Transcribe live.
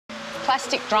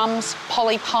Plastic drums,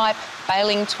 polypipe,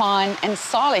 baling twine and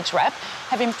silage wrap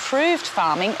have improved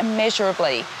farming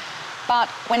immeasurably. But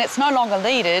when it's no longer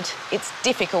needed, it's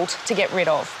difficult to get rid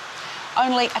of.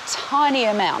 Only a tiny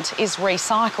amount is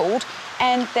recycled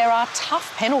and there are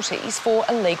tough penalties for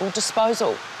illegal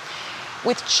disposal.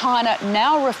 With China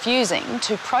now refusing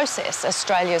to process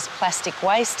Australia's plastic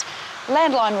waste,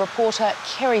 Landline reporter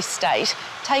Kerry State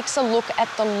takes a look at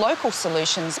the local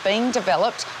solutions being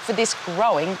developed for this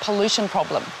growing pollution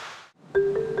problem.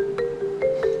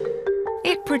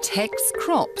 It protects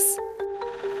crops,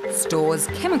 stores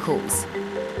chemicals,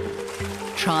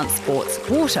 transports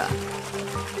water,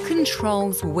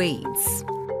 controls weeds.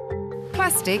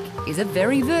 Plastic is a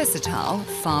very versatile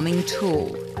farming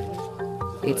tool.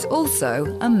 It's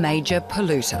also a major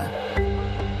polluter.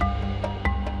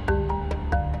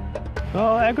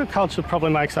 Well, agriculture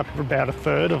probably makes up about a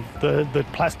third of the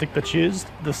plastic that's used.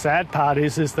 The sad part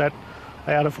is that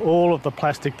out of all of the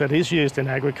plastic that is used in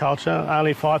agriculture,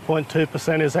 only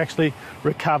 5.2% is actually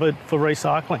recovered for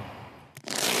recycling.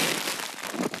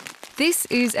 This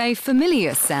is a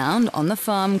familiar sound on the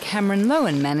farm Cameron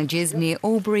Lowen manages near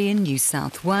Albury in New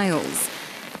South Wales,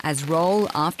 as roll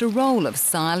after roll of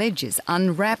silage is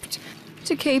unwrapped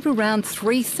to keep around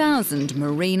 3,000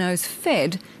 merinos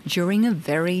fed during a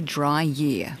very dry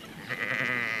year.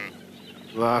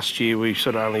 Last year we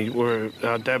sort of only were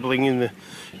dabbling in the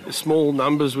small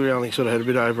numbers. We only sort of had a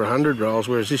bit over 100 rolls,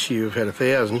 whereas this year we've had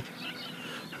 1,000.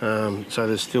 So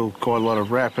there's still quite a lot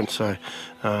of wrap, and so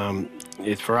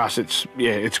for us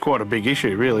it's quite a big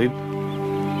issue really.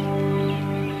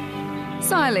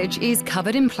 Silage is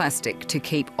covered in plastic to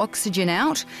keep oxygen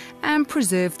out and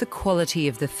preserve the quality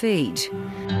of the feed.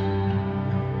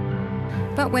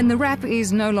 But when the wrap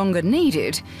is no longer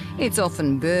needed, it's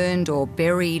often burned or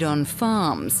buried on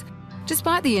farms,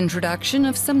 despite the introduction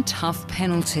of some tough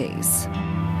penalties.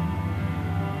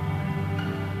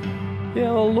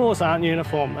 Yeah, well, laws aren't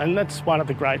uniform, and that's one of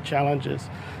the great challenges.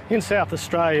 In South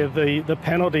Australia, the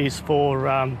penalties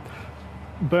for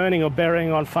burning or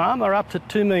burying on farm are up to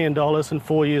 $2 million and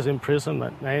 4 years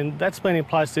imprisonment, and that's been in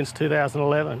place since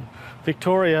 2011.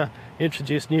 Victoria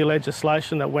introduced new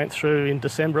legislation that went through in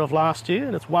December of last year,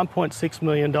 and it's $1.6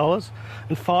 million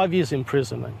and 5 years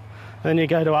imprisonment. Then you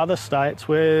go to other states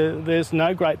where there's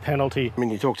no great penalty. I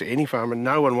mean, you talk to any farmer,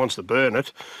 no one wants to burn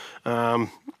it,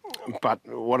 but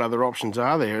what other options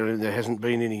are there? There hasn't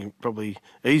been any probably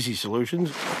easy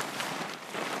solutions.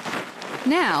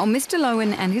 Now, Mr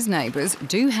Lowen and his neighbours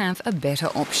do have a better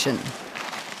option.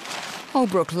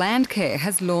 Holbrook Landcare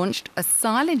has launched a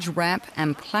silage wrap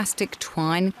and plastic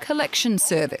twine collection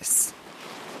service.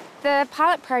 The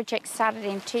pilot project started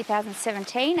in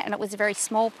 2017 and it was a very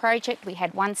small project. We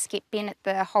had one skip bin at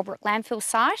the Holbrook landfill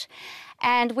site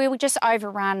and we were just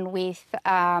overrun with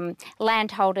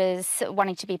landholders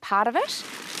wanting to be part of it.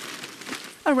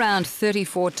 Around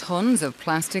 34 tonnes of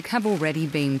plastic have already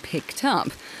been picked up,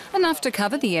 enough to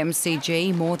cover the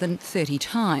MCG more than 30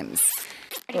 times.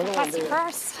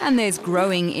 And there's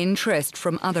growing interest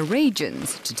from other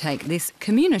regions to take this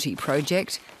community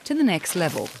project to the next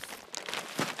level.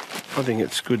 I think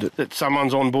it's good that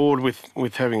someone's on board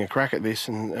with having a crack at this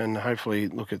and hopefully,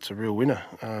 look, it's a real winner.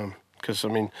 Because, I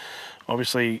mean,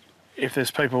 obviously, if there's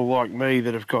people like me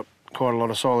that have got quite a lot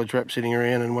of silage wrap sitting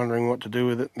around and wondering what to do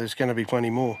with it, there's going to be plenty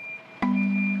more.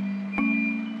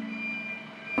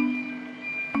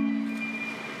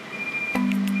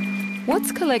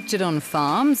 What's collected on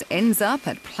farms ends up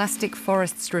at Plastic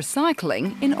Forests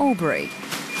Recycling in Albury.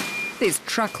 This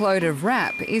truckload of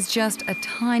wrap is just a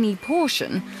tiny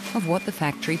portion of what the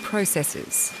factory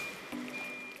processes.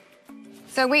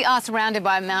 So we are surrounded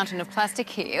by a mountain of plastic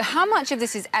here. How much of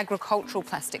this is agricultural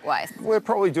plastic waste? We're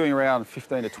probably doing around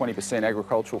 15 to 20%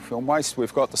 agricultural film waste.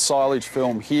 We've got the silage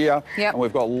film here, and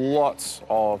we've got lots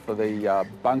of the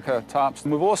bunker tarps.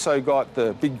 And we've also got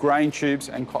the big grain tubes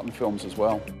and cotton films as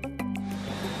well.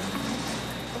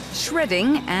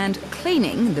 Shredding and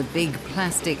cleaning the big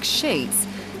plastic sheets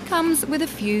comes with a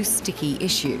few sticky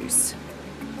issues.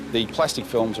 The plastic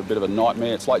films are a bit of a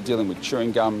nightmare. It's like dealing with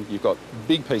chewing gum. You've got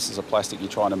big pieces of plastic you're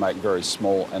trying to make very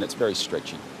small, and it's very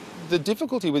stretchy. The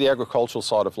difficulty with the agricultural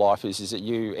side of life is that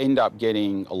you end up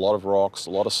getting a lot of rocks, a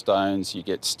lot of stones, you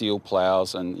get steel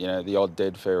ploughs and, you know, the odd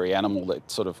dead furry animal that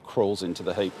sort of crawls into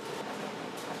the heap.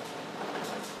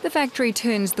 The factory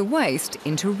turns the waste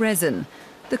into resin,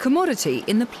 the commodity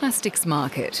in the plastics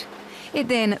market. It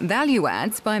then value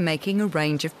adds by making a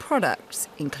range of products,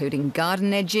 including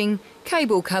garden edging,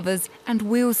 cable covers and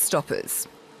wheel stoppers.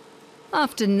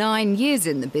 After 9 years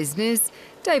in the business,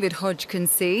 David Hodge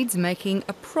concedes making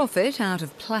a profit out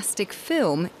of plastic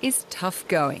film is tough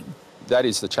going. That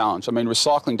is the challenge. I mean,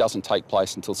 recycling doesn't take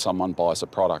place until someone buys a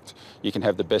product. You can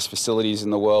have the best facilities in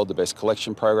the world, the best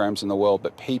collection programs in the world,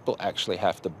 but people actually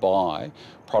have to buy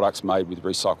products made with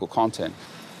recycled content.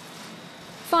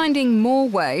 Finding more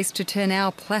ways to turn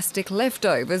our plastic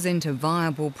leftovers into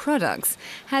viable products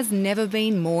has never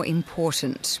been more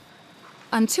important.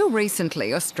 Until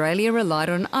recently, Australia relied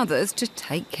on others to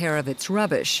take care of its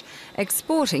rubbish,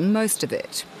 exporting most of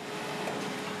it.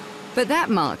 But that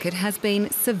market has been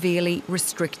severely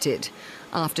restricted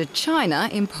after China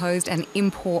imposed an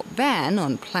import ban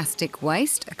on plastic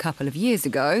waste a couple of years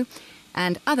ago,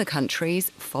 and other countries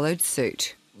followed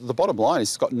suit. The bottom line is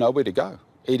it's got nowhere to go.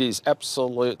 It is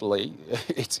absolutely,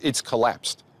 it's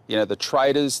collapsed. You know, the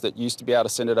traders that used to be able to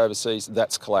send it overseas,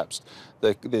 that's collapsed.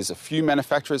 There's a few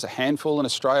manufacturers, a handful in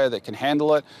Australia that can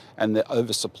handle it, and the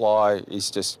oversupply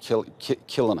is just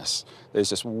killing us. There's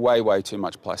just way, way too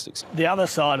much plastics. The other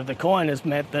side of the coin has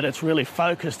meant that it's really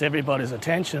focused everybody's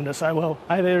attention to say, well,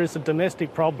 hey, there is a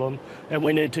domestic problem and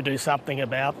we need to do something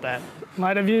about that.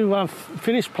 Mate, have you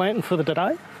finished planting for the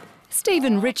today?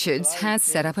 Stephen Richards has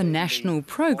set up a national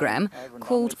program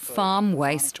called Farm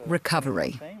Waste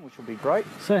Recovery. Which will be great.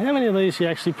 So how many of these are you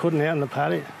actually putting out in the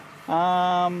paddock?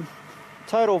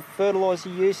 Total fertiliser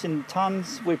use in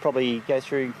tonnes, we probably go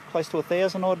through close to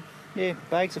 1,000 odd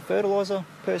bags of fertiliser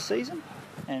per season.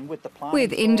 And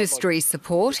with industry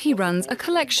support, he runs a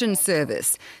collection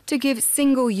service to give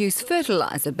single-use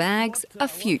fertiliser bags a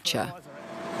future.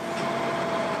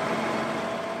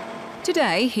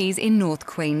 Today, he's in North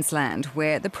Queensland,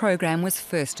 where the program was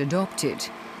first adopted.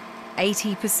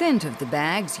 80% of the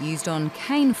bags used on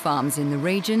cane farms in the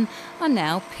region are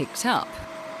now picked up.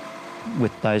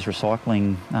 With those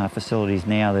recycling facilities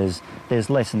now, there's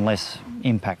less and less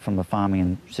impact from the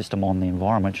farming system on the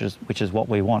environment, which is what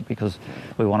we want, because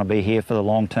we want to be here for the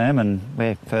long term, and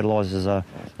where fertilisers are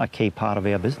a key part of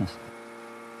our business.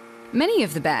 Many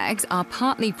of the bags are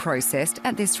partly processed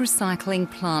at this recycling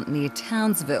plant near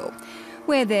Townsville,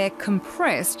 where they're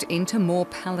compressed into more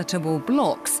palatable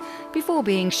blocks before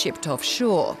being shipped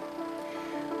offshore.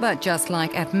 But just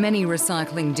like at many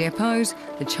recycling depots,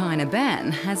 the China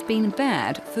ban has been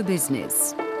bad for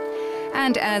business.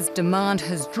 And as demand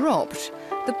has dropped,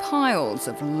 the piles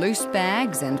of loose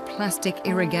bags and plastic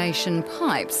irrigation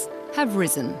pipes have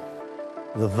risen.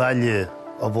 The value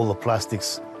of all the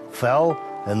plastics fell,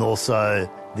 and also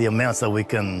the amounts that we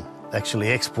can actually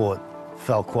export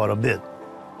fell quite a bit.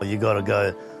 You got to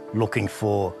go looking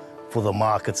for the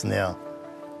markets now.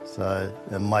 So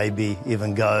and maybe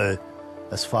even go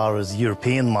as far as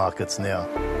European markets now.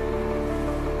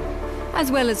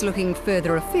 As well as looking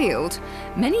further afield,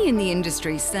 many in the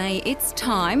industry say it's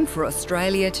time for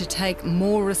Australia to take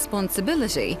more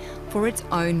responsibility for its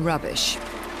own rubbish.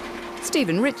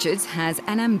 Stephen Richards has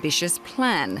an ambitious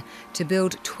plan to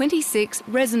build 26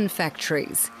 resin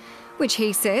factories, which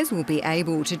he says will be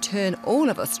able to turn all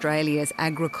of Australia's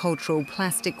agricultural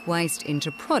plastic waste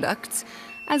into products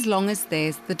as long as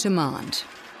there's the demand.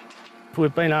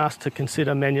 We've been asked to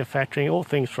consider manufacturing all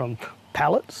things from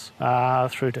pallets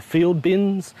through to field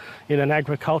bins in an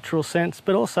agricultural sense,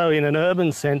 but also in an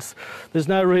urban sense. There's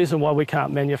no reason why we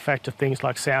can't manufacture things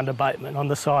like sound abatement on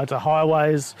the sides of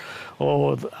highways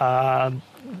or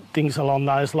things along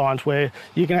those lines, where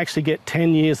you can actually get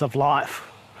 10 years of life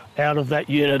out of that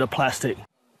unit of plastic.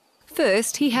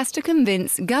 First, he has to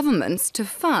convince governments to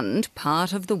fund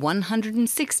part of the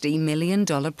 $160 million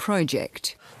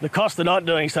project. The cost of not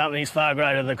doing something is far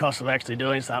greater than the cost of actually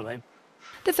doing something.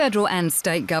 The federal and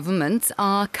state governments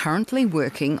are currently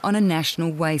working on a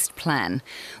national waste plan,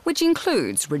 which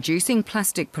includes reducing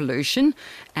plastic pollution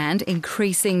and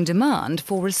increasing demand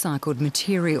for recycled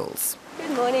materials.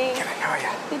 Good morning. How are you?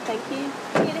 Good, thank you.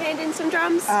 Can you hand in some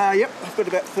drums? Yep, I've got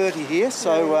about 30 here,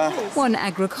 so... One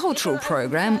agricultural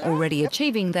program already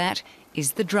achieving that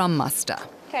is the drum muster.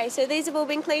 Okay, so these have all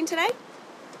been cleaned today?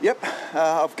 Yep,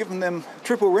 I've given them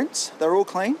triple rinse. They're all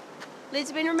clean. Lids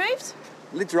have been removed?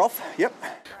 Lids are off, yep.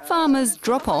 Farmers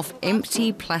drop off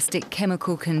empty plastic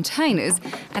chemical containers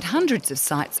at hundreds of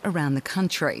sites around the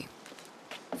country.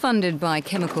 Funded by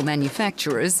chemical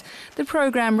manufacturers, the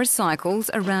program recycles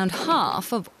around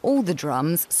half of all the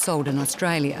drums sold in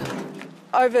Australia.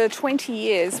 Over 20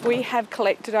 years, we have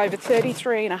collected over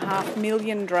 33.5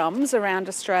 million drums around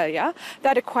Australia.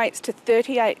 That equates to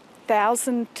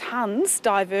 38,000 tonnes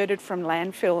diverted from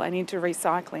landfill and into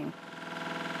recycling.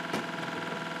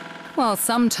 While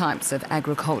some types of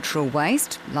agricultural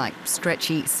waste, like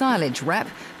stretchy silage wrap,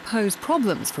 pose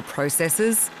problems for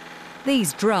processors,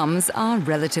 these drums are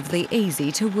relatively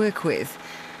easy to work with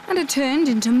and are turned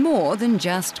into more than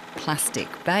just plastic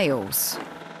bales.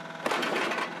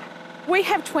 We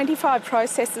have 25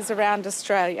 processors around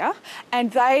Australia,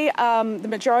 and they, the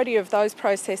majority of those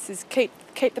processors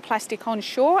keep the plastic on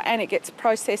shore, and it gets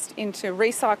processed into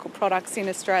recycled products in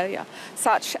Australia,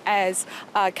 such as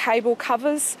cable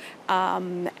covers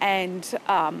and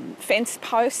fence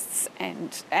posts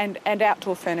and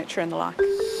outdoor furniture and the like.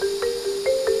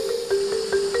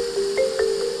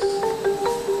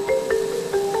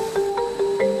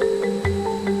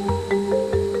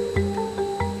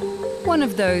 One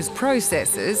of those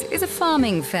processors is a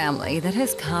farming family that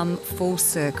has come full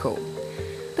circle.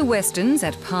 The Westerns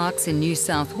at parks in New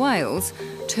South Wales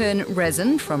turn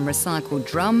resin from recycled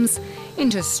drums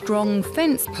into strong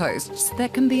fence posts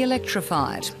that can be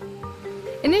electrified.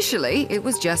 Initially, it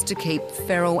was just to keep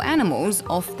feral animals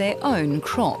off their own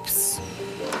crops.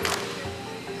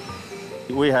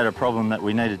 We had a problem that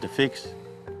we needed to fix,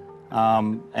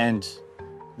 and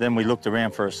then we looked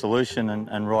around for a solution,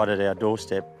 and right at our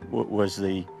doorstep was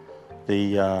the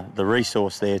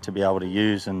resource there to be able to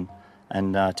use and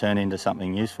turn into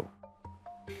something useful.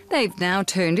 They've now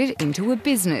turned it into a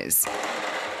business,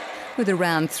 with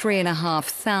around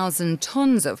 3,500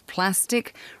 tonnes of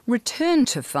plastic returned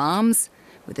to farms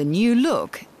with a new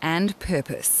look and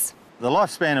purpose. The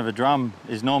lifespan of a drum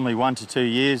is normally 1 to 2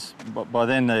 years, but by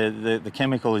then the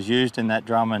chemical is used in that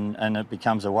drum and it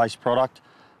becomes a waste product.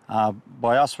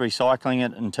 By us recycling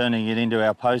it and turning it into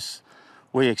our posts,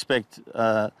 we expect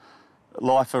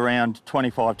life around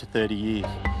 25 to 30 years.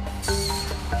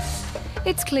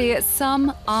 It's clear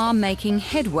some are making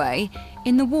headway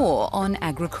in the war on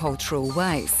agricultural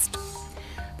waste.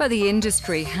 But the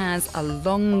industry has a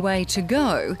long way to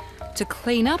go to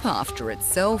clean up after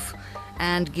itself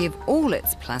and give all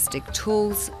its plastic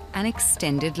tools an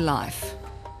extended life.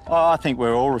 I think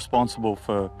we're all responsible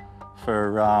for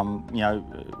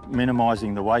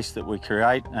minimising the waste that we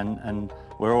create, and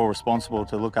we're all responsible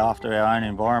to look after our own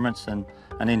environments, and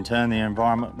in turn the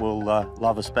environment will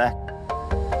love us back.